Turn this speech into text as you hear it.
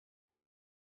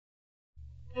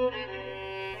My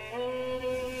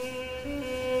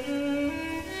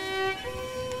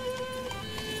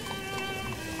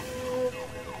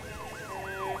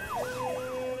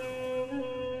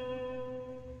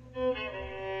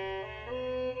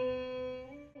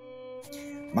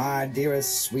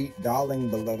dearest, sweet, darling,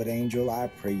 beloved angel, I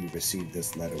pray you receive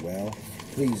this letter well.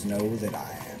 Please know that I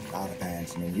am not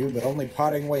abandoning you, but only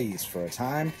parting ways for a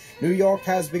time. New York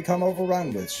has become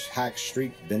overrun with hack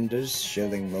street vendors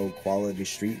shilling low-quality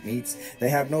street meats. They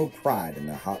have no pride in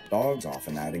their hot dogs,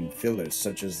 often adding fillers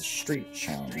such as street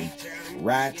chow meat,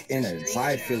 rat innards.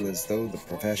 I feel as though the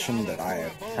profession that I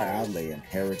have proudly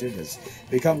inherited has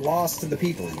become lost to the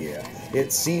people here.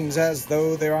 It seems as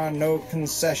though there are no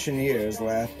concessionaires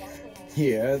left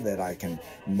here that I can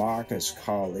mark as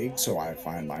colleagues, so I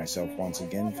find myself once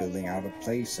again feeling out of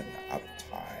place and out of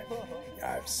time.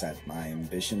 I've set my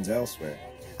ambitions elsewhere.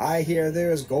 I hear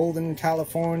there is gold in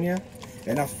California,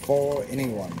 enough for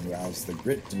anyone who has the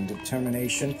grit and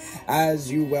determination. As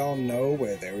you well know,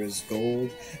 where there is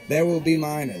gold, there will be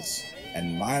miners.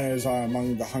 And miners are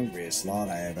among the hungriest lot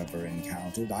I have ever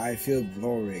encountered. I feel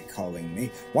glory calling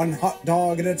me, one hot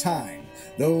dog at a time.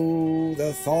 Though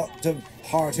the thought of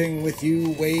parting with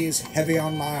you weighs heavy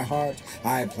on my heart,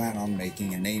 I plan on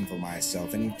making a name for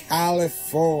myself in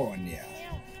California.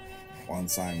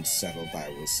 Once I'm settled, I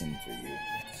will send for you.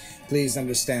 Please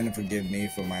understand and forgive me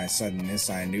for my suddenness.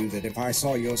 I knew that if I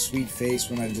saw your sweet face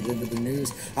when I delivered the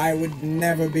news, I would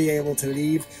never be able to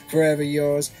leave. Forever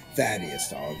yours,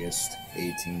 Thaddeus August,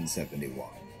 1871.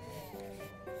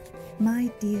 My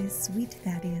dear, sweet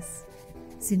Thaddeus,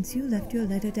 since you left your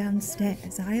letter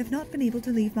downstairs, I have not been able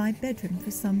to leave my bedroom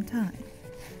for some time.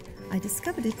 I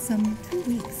discovered it some 2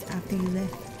 weeks after you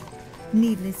left.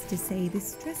 Needless to say,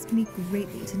 this stressed me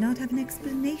greatly to not have an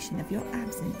explanation of your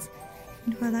absence.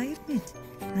 And while I admit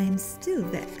I am still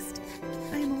vexed,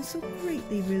 I am also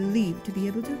greatly relieved to be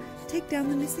able to take down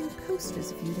the missing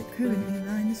posters of you that currently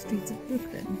line the streets of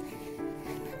Brooklyn.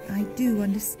 I do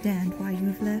understand why you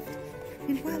have left,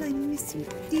 and while I miss you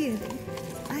dearly,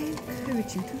 I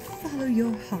encourage you to follow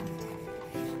your heart.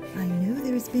 I know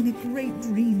there has been a great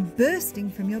dream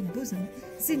bursting from your bosom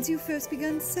since you first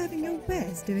began serving your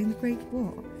wares during the Great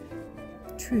War.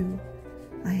 True,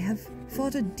 I have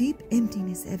fought a deep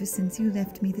emptiness ever since you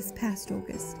left me this past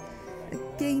August.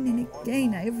 Again and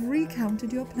again I have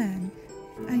recounted your plan.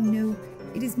 I know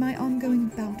it is my ongoing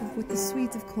bout of what the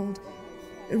Swedes have called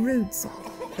a road sore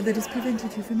that has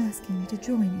prevented you from asking me to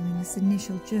join you in this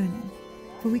initial journey.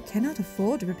 For we cannot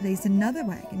afford to replace another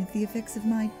wagon if the effects of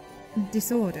my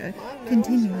disorder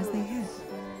continue as they have.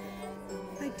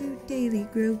 I do daily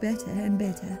grow better and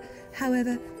better,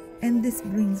 however, and this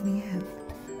brings me hope.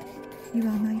 You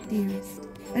are my dearest,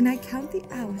 and I count the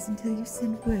hours until you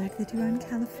send word that you are in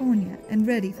California and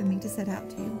ready for me to set out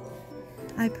to you.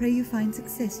 I pray you find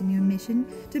success in your mission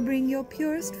to bring your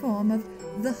purest form of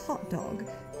the hot dog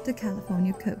to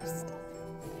California coast.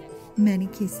 Many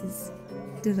kisses,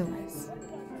 Dolores.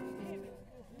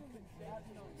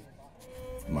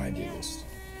 My dearest,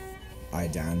 I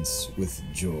dance with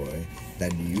joy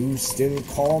that you still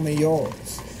call me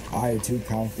yours. I too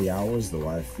count the hours, though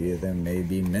I fear there may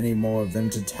be many more of them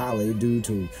to tally due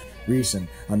to recent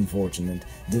unfortunate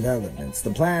developments. The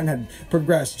plan had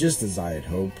progressed just as I had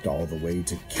hoped, all the way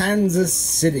to Kansas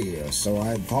City, or so I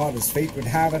had thought. As fate would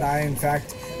have it, I in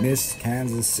fact missed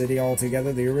Kansas City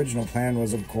altogether. The original plan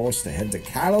was, of course, to head to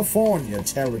California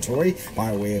territory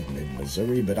by way of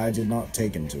mid-Missouri, but I did not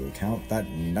take into account that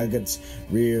Nugget's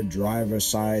rear driver's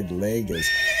side leg is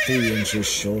 3 inches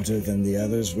shorter than the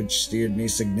others, which steered me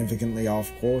significantly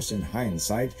off course in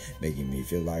hindsight, making me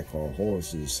feel like a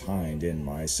horse's hind end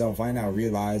myself. I now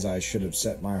realize I should have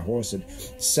set my horse at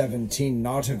 17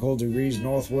 nautical degrees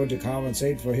northward to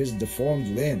compensate for his deformed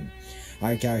limb.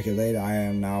 I calculate I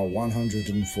am now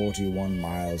 141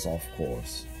 miles off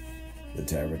course. The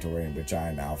territory in which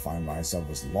I now find myself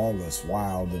is lawless,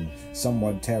 wild, and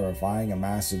somewhat terrifying, a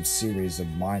massive series of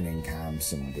mining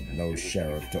camps, and with no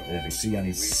sheriff to oversee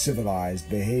uncivilized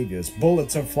behaviors.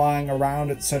 Bullets are flying around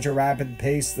at such a rapid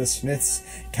pace the Smiths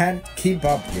can't keep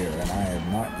up here, and I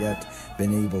have not yet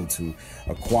been able to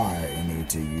acquire any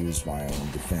to use my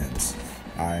own defense.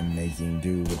 I'm making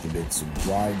do with the bits of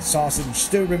dried sausage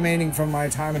still remaining from my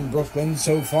time in Brooklyn.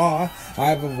 So far,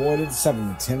 I've avoided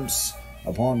 7 attempts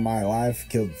upon my life,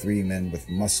 killed 3 men with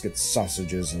muskets,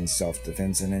 sausages, and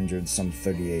self-defense, and injured some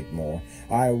 38 more.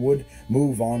 I would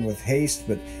move on with haste,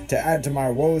 but to add to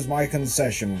my woes, my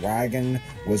concession wagon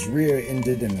was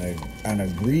rear-ended in an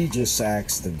egregious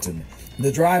accident, and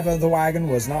the driver of the wagon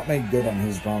was not made good on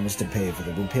his promise to pay for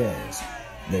the repairs.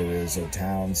 There is a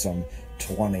town some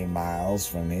 20 miles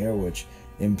from here, which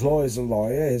employs a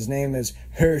lawyer. His name is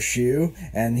Hershew,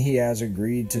 and he has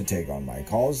agreed to take on my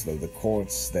cause. Though the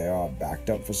courts there are backed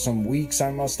up for some weeks,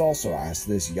 I must also ask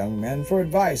this young man for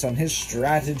advice on his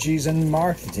strategies in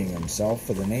marketing himself,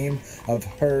 for the name of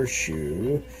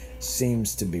Hershew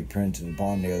seems to be printed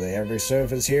upon nearly every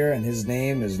surface here, and his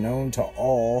name is known to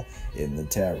all in the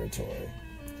territory.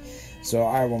 So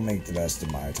I will make the best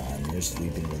of my time here,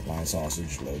 sleeping with my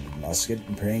sausage-loaded musket,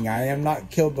 and praying I am not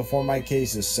killed before my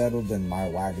case is settled and my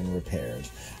wagon repaired.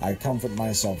 I comfort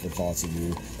myself with thoughts of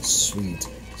you, sweet,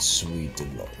 sweet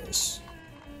Dolores.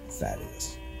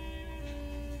 Thaddeus.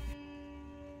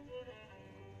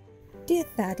 Dear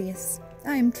Thaddeus,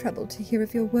 I am troubled to hear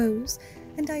of your woes,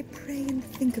 and I pray and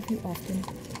think of you often.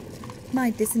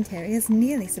 My dysentery has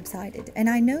nearly subsided, and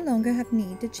I no longer have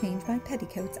need to change my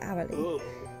petticoats hourly.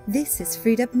 This has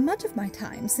freed up much of my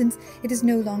time, since it is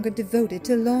no longer devoted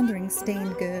to laundering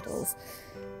stained girdles.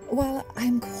 While I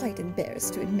am quite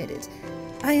embarrassed to admit it,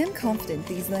 I am confident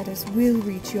these letters will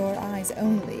reach your eyes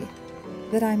only,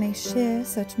 that I may share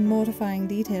such mortifying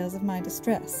details of my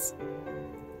distress.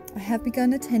 I have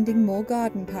begun attending more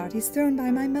garden parties thrown by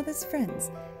my mother's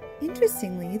friends.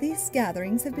 Interestingly, these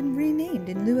gatherings have been renamed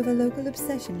in lieu of a local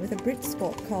obsession with a Brit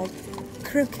sport called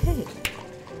croquet.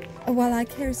 While I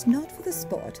cares not for the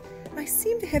sport, I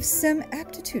seem to have some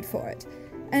aptitude for it,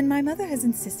 and my mother has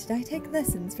insisted I take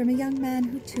lessons from a young man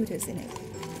who tutors in it.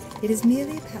 It is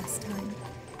merely a pastime,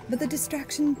 but the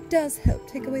distraction does help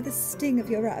take away the sting of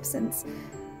your absence,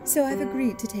 so I've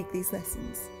agreed to take these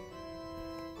lessons.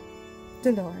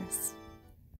 Dolores.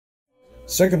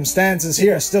 Circumstances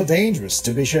here are still dangerous,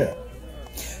 to be sure.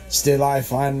 Still, I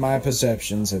find my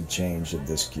perceptions have changed of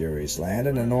this curious land.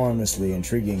 An enormously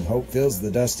intriguing hope fills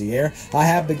the dusty air. I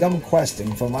have begun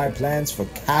questing for my plans for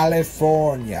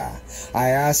California. I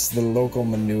asked the local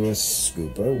manure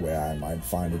scooper where I might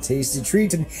find a tasty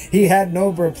treat, and he had no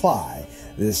reply.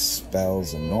 This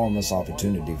spells enormous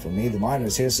opportunity for me. The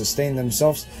miners here sustain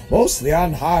themselves mostly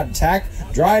on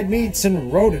hardtack, dried meats,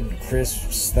 and rodent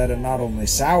crisps that are not only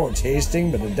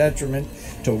sour-tasting, but a detriment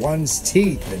to one's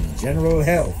teeth and general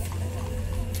health.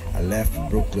 I left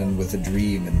Brooklyn with a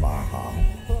dream in my heart,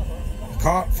 a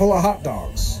cart full of hot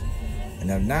dogs, and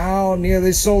have now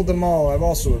nearly sold them all. I've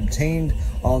also obtained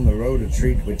on the road a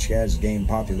treat which has gained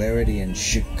popularity in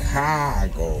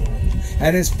Chicago,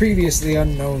 and is previously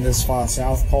unknown this far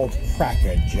south, called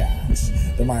Cracker Jacks.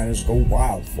 The miners go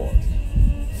wild for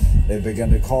it. They've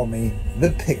begun to call me the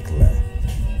Pickler,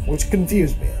 which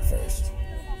confused me at first.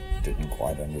 Didn't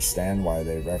quite understand why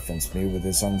they referenced me with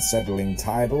this unsettling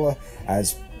title,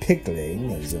 as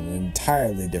pickling is an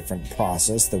entirely different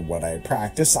process than what I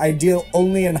practice. I deal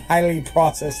only in highly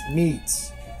processed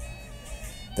meats.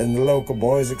 Then the local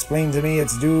boys explained to me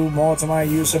it's due more to my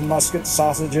use of muskets,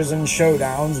 sausages, and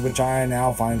showdowns, which I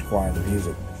now find quite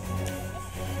amusing.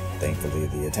 Thankfully,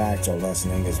 the attacks are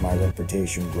lessening as my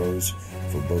reputation grows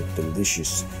for both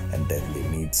delicious and deadly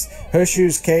meats.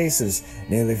 Hershew's case has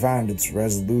nearly found its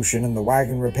resolution, and the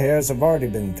wagon repairs have already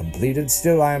been completed.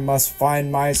 Still, I must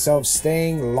find myself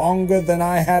staying longer than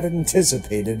I had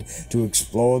anticipated to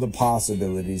explore the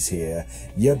possibilities here.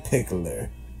 Ya Pickler.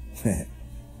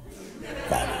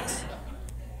 Thaddeus.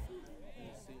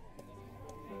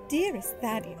 Dearest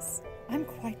Thaddeus, I'm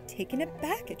quite taken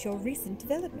aback at your recent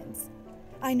developments.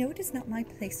 I know it is not my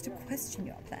place to question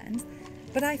your plans,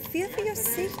 but I fear for your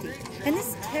safety, and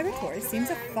this territory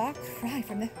seems a far cry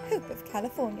from the hope of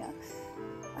California.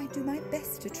 I do my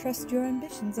best to trust your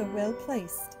ambitions are well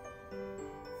placed.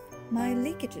 My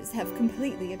leakages have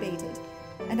completely abated,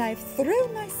 and I have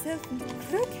thrown myself into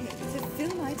croquet to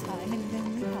fill my time in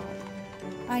lonely heart.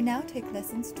 I now take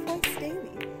lessons twice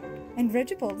daily, and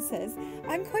Regibald says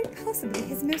I'm quite possibly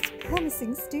his most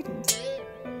promising student.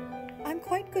 I'm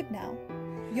quite good now.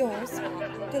 Yours,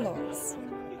 Dolores.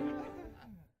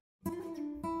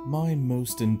 My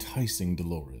most enticing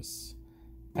Dolores,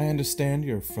 I understand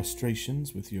your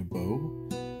frustrations with your bow,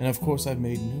 and of course I've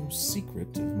made no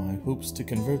secret of my hopes to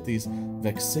convert these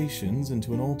vexations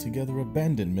into an altogether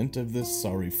abandonment of this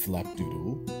sorry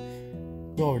flapdoodle.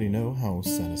 You already know how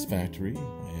satisfactory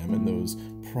I am in those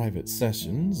private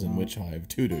sessions in which I've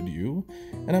tutored you,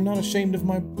 and I'm not ashamed of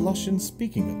my blush in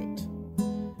speaking of it.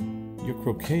 Your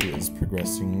croquet is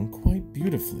progressing quite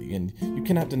beautifully, and you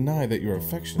cannot deny that your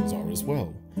affections are as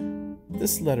well.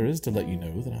 This letter is to let you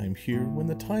know that I am here when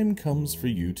the time comes for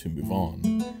you to move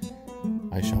on.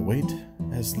 I shall wait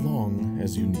as long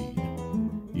as you need.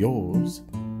 Yours,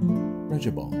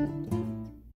 Regibald.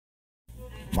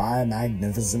 My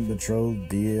magnificent betrothed,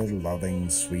 dear, loving,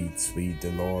 sweet, sweet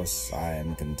Dolores, I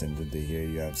am contented to hear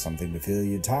you have something to fill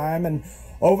your time, and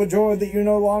overjoyed that you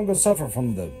no longer suffer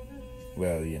from the,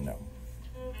 well, you know.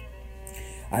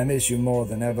 I miss you more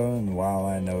than ever, and while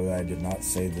I know I did not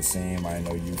say the same, I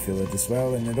know you feel it as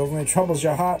well, and it only troubles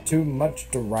your heart too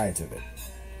much to write of it.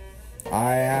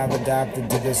 I have adapted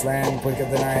to this land quicker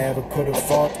than I ever could have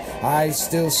thought. I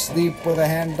still sleep with a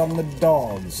hand on the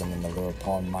dogs and another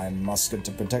upon my musket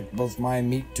to protect both my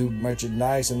meat-tube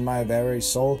merchandise and my very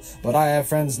soul, but I have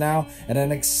friends now and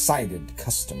an excited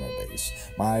customer base.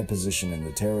 My position in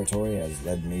the territory has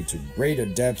led me to greater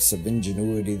depths of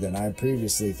ingenuity than I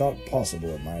previously thought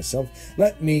possible of myself.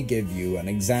 Let me give you an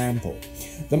example.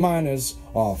 The miners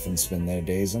often spend their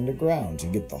days underground. To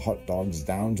get the hot dogs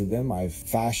down to them, I've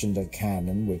fashioned a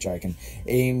cannon which I can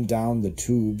aim down the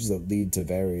tubes that lead to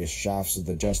various shafts with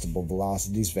adjustable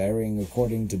velocities varying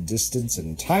according to distance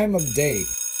and time of day.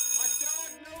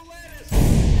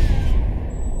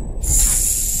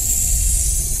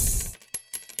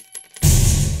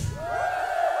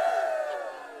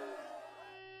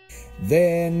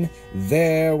 Then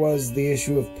there was the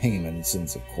issue of payment,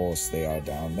 since of course they are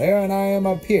down there and I am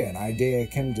up here. An idea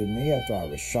came to me after I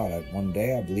was shot at one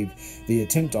day. I believe the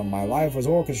attempt on my life was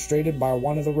orchestrated by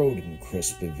one of the rodent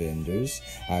crispy vendors.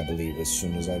 I believe as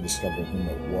soon as I discover whom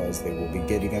it was, they will be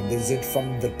getting a visit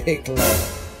from the Pickler.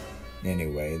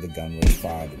 Anyway, the gun which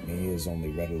fired at me is only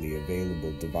readily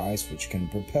available device which can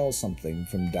propel something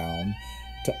from down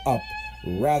to up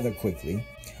rather quickly.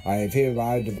 I have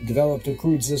hereby developed a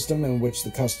crude system in which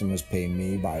the customers pay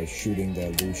me by shooting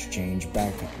their loose change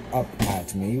back up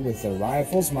at me with their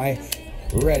rifles. My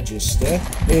register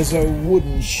is a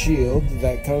wooden shield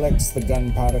that collects the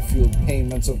gunpowder-fueled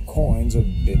payments of coins or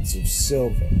bits of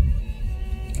silver.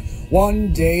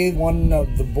 One day, one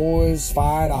of the boys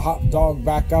fired a hot dog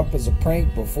back up as a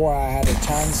prank before I had a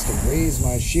chance to raise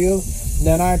my shield.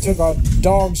 Then I took a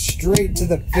dog straight to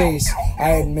the face. I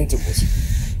admit it was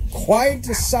quite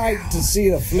a sight to see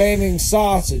the flaming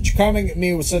sausage coming at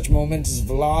me with such momentous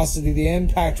velocity. The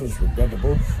impact was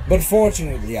regrettable, but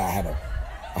fortunately I had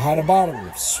a bottle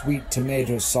of sweet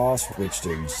tomato sauce which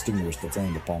to extinguish the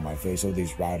flame upon my face. Oh,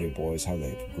 these rowdy boys, how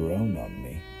they've grown on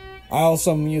me. I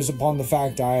also muse upon the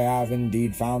fact I have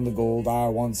indeed found the gold I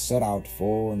once set out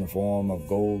for in the form of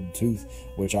gold tooth,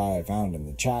 which I have found in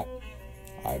the chat.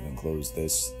 I've enclosed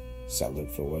this. Sell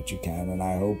it for what you can, and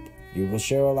I hope you will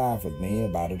share a laugh with me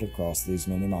about it across these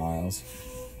many miles.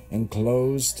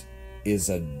 Enclosed is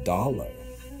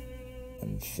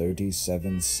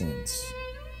 $1.37.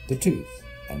 The tooth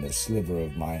and a sliver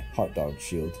of my hot dog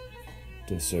shield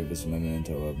to serve as a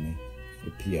memento of me.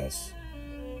 A P.S.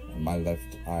 My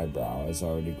left eyebrow has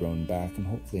already grown back, and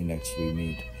hopefully next we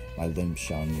meet, my limbs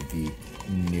shall be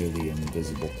nearly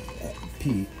invisible.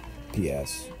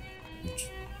 P.S.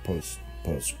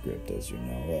 Postscript, as you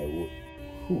know.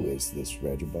 Who is this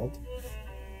Regibald?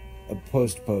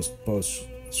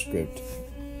 Postscript.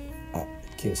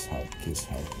 Kiss, hug, kiss,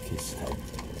 hug, kiss, hug,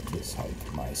 kiss, hug,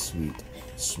 my sweet,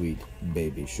 sweet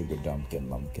baby sugar dumpkin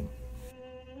lumpkin.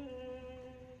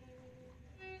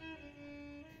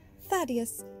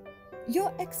 Thaddeus,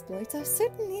 your exploits are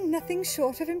certainly nothing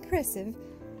short of impressive.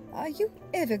 Are you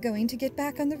ever going to get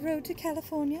back on the road to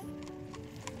California?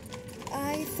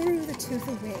 I threw the tooth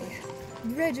away.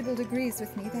 Regibald agrees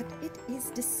with me that it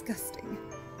is disgusting.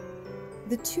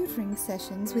 The tutoring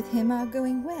sessions with him are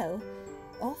going well,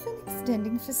 often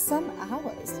extending for some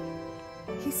hours.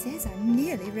 He says I'm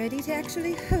nearly ready to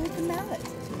actually hold the mallet.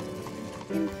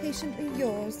 Impatiently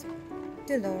yours,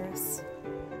 Dolores.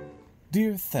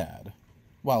 Dear Thad,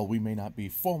 while we may not be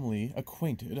formally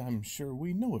acquainted, I'm sure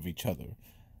we know of each other.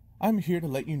 I'm here to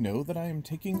let you know that I am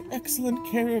taking excellent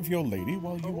care of your lady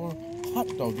while you are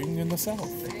hot-dogging in the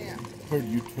South. Heard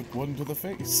you took one to the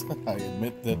face. I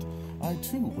admit that I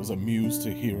too was amused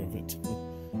to hear of it.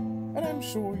 And I'm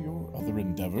sure your other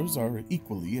endeavors are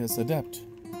equally as adept.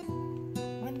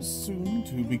 I'm soon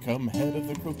to become head of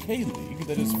the croquet league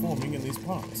that is forming in these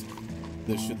parts.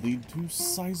 This should lead to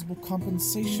sizable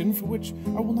compensation for which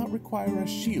I will not require a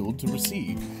shield to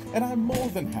receive, and I'm more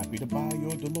than happy to buy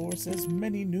your Dolores as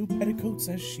many new petticoats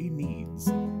as she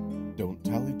needs. Don't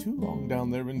tally too long down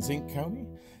there in Zinc County.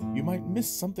 You might miss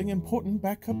something important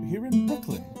back up here in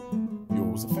Brooklyn.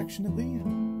 Yours affectionately,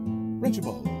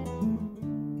 Regibald.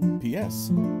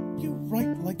 P.S. You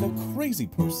write like a crazy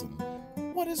person.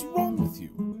 What is wrong with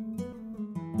you?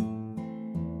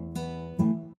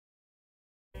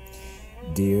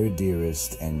 Dear,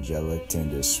 dearest, angelic,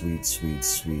 tender, sweet, sweet,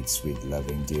 sweet, sweet,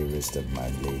 loving, dearest of my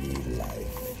lady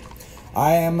life.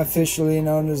 I am officially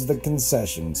known as the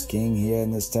Concessions King here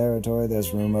in this territory.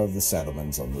 There's rumor of the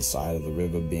settlements on the side of the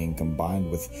river being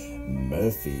combined with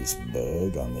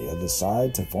Murfreesburg on the other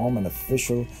side to form an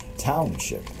official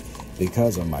township.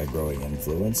 Because of my growing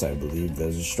influence, I believe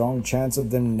there's a strong chance of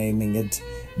them naming it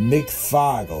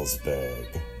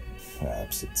McFogglesburg.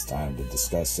 Perhaps it's time to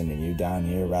discuss sending you down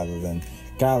here rather than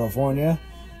California.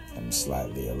 I'm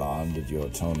slightly alarmed at your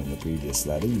tone in the previous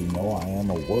letter. You know I am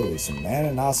a worrisome man,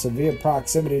 and our severe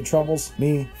proximity troubles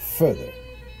me further.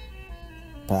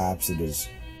 Perhaps it is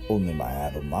only my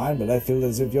habit of mind, but I feel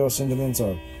as if your sentiments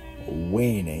are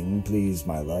waning. Please,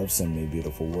 my love, send me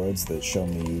beautiful words that show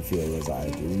me you feel as I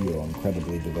do. Your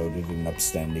incredibly devoted and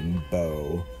upstanding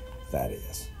beau,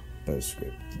 Thaddeus.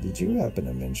 Postscript. Did you happen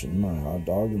to mention my hot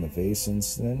dog in the face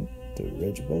incident to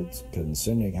Reginald,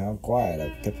 concerning how quiet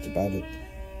I've kept about it?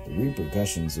 The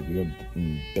repercussions of your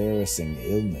embarrassing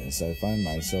illness, I find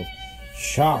myself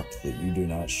shocked that you do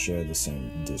not share the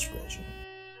same discretion.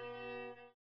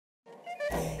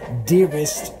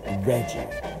 Dearest Reggie,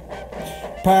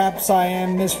 perhaps I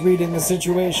am misreading the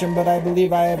situation, but I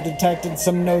believe I have detected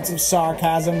some notes of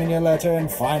sarcasm in your letter and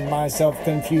find myself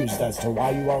confused as to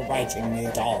why you are writing me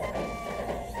at all.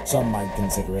 Some might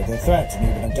consider it a threat and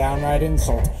even a downright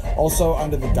insult. Also,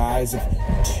 under the guise of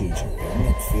tutoring,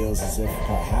 it feels as if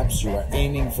perhaps you are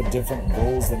aiming for different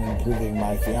goals than improving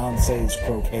my fiancé's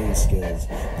croquet skills.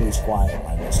 Please quiet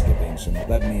my misgivings and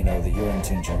let me know that your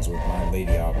intentions with my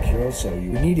lady are pure, so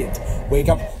you needn't wake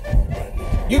up.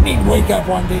 You need wake up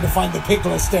one day to find the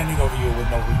pickler standing over you with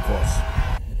no recourse.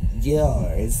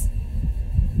 Yours.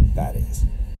 That is.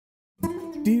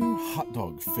 Dear Hot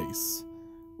Dog Face,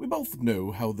 we both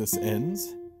know how this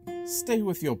ends. Stay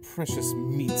with your precious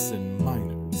meats and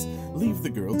minors. Leave the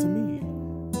girl to me.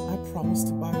 I promise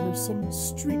to buy her some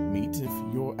street meat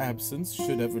if your absence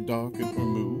should ever darken her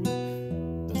mood.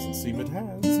 Doesn't seem it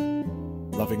has.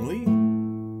 Lovingly,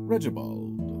 Regibald.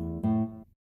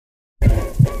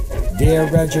 Dear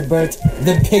Regibert,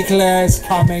 the pickler is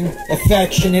coming.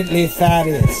 Affectionately,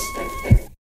 Thaddeus.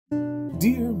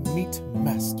 Dear Meat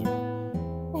Master,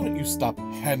 why don't you stop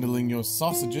handling your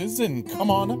sausages and come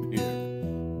on up here?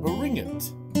 Bring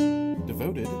it.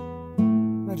 Devoted,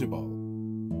 Regibald.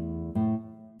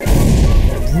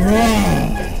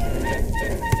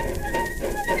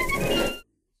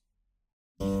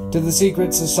 To the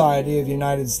Secret Society of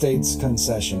United States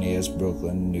Concessionaires,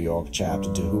 Brooklyn, New York chapter,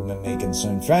 to whom it may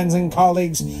concern, friends and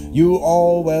colleagues, you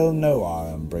all well know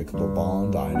our unbreakable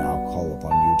bond. I now call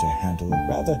upon you to handle a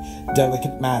rather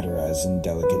delicate matter as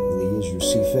indelicately as you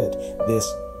see fit. This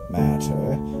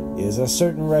matter is a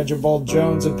certain Regibald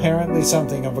Jones, apparently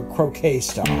something of a croquet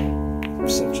star.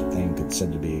 If such a thing could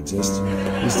said to be exist,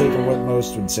 he's taken what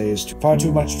most would say is far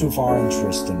too far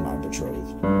interest in my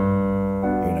betrothed.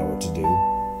 You know what to do.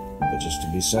 But just to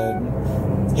be certain,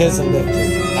 here's a lift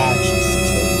of actions to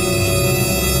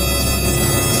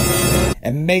take.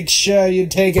 And make sure you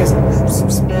take it and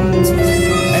sell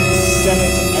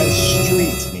it as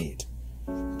street meat.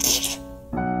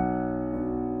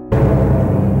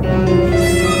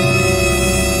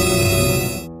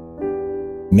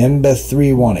 Member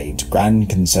 318, Grand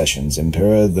Concessions,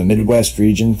 Emperor of the Midwest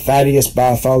Region, Thaddeus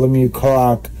Bartholomew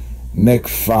Clark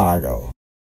McFoggle.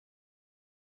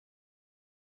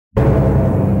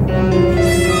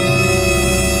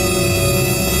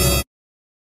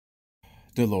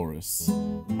 Dolores,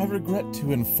 I regret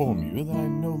to inform you that I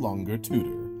no longer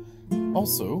tutor.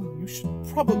 Also, you should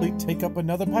probably take up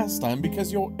another pastime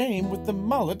because your aim with the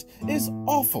mallet is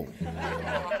awful.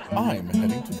 I'm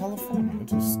heading to California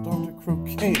to start a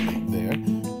croquet league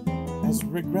there, as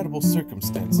regrettable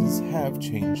circumstances have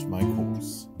changed my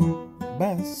course.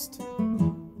 Best,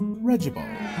 Regibald.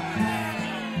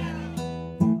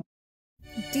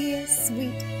 Dear,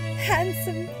 sweet,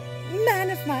 handsome man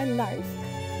of my life,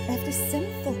 after some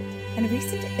thought and a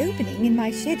recent opening in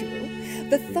my schedule,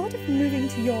 the thought of moving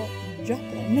to your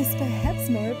Joplin is perhaps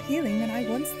more appealing than I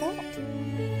once thought.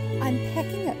 I'm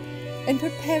packing up and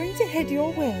preparing to head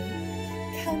your way,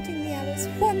 counting the hours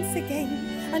once again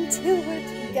until we're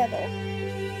together.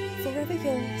 Forever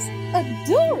yours,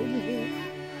 adoringly,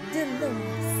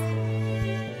 Dolores.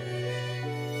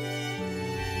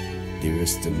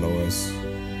 Dearest Dolores,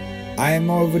 I am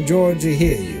overjoyed to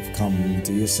hear you've come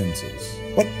to your senses.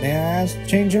 What, may I ask,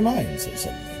 change your mind so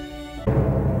suddenly?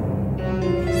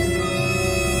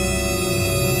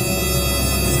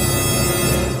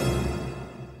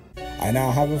 I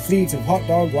now have a fleet of hot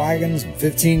dog wagons and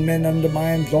 15 men under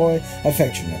my employ,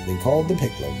 affectionately called the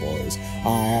Pickler Boys.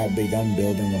 I have begun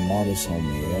building a modest home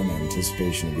here in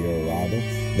anticipation of your arrival.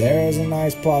 There is a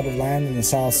nice plot of land in the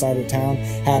south side of town.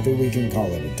 Happy we can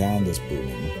call it a town this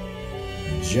booming.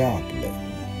 Joplin.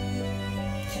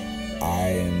 I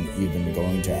am even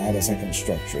going to add a second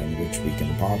structure in which we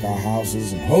can park our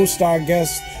houses and host our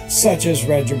guests, such as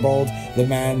Regibald, the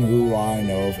man who I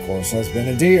know, of course, has been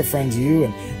a dear friend to you,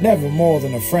 and never more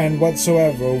than a friend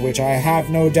whatsoever, which I have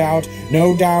no doubt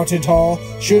at all.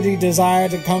 Should he desire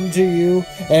to come to you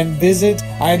and visit,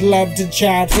 I'd love to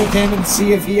chat with him and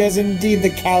see if he has indeed the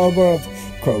caliber of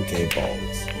croquet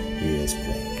balls he has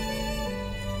played.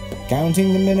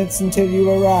 Counting the minutes until you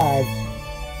arrive,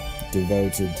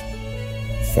 devoted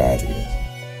Thaddeus.